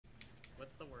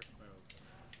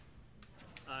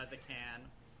The can.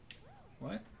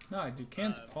 What? No, dude,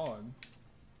 can's pog.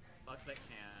 Fuck that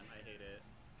can. I hate it.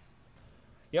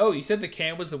 Yo, you said the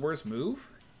can was the worst move?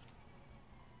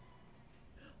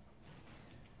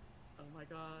 Oh my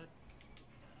god.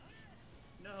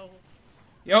 No.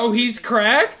 Yo, he's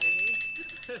cracked?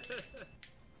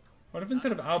 What if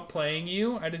instead of outplaying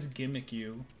you, I just gimmick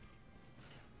you?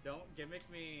 Don't gimmick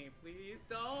me. Please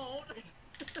don't.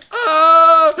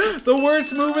 Ah! The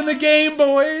worst move in the game,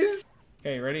 boys!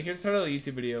 Okay, ready? Here's the title of the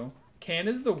YouTube video. Can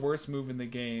is the worst move in the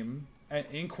game.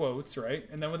 In quotes, right?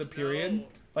 And then with a period. No.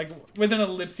 Like, with an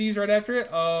ellipses right after it.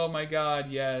 Oh my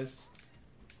god, yes.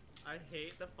 I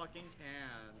hate the fucking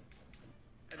can.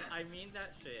 And I mean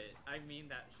that shit. I mean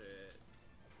that shit.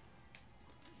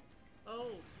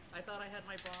 Oh, I thought I had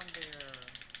my bomb there.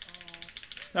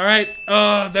 Oh. Alright,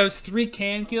 that was 3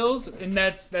 can kills, and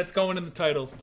that's going in the title.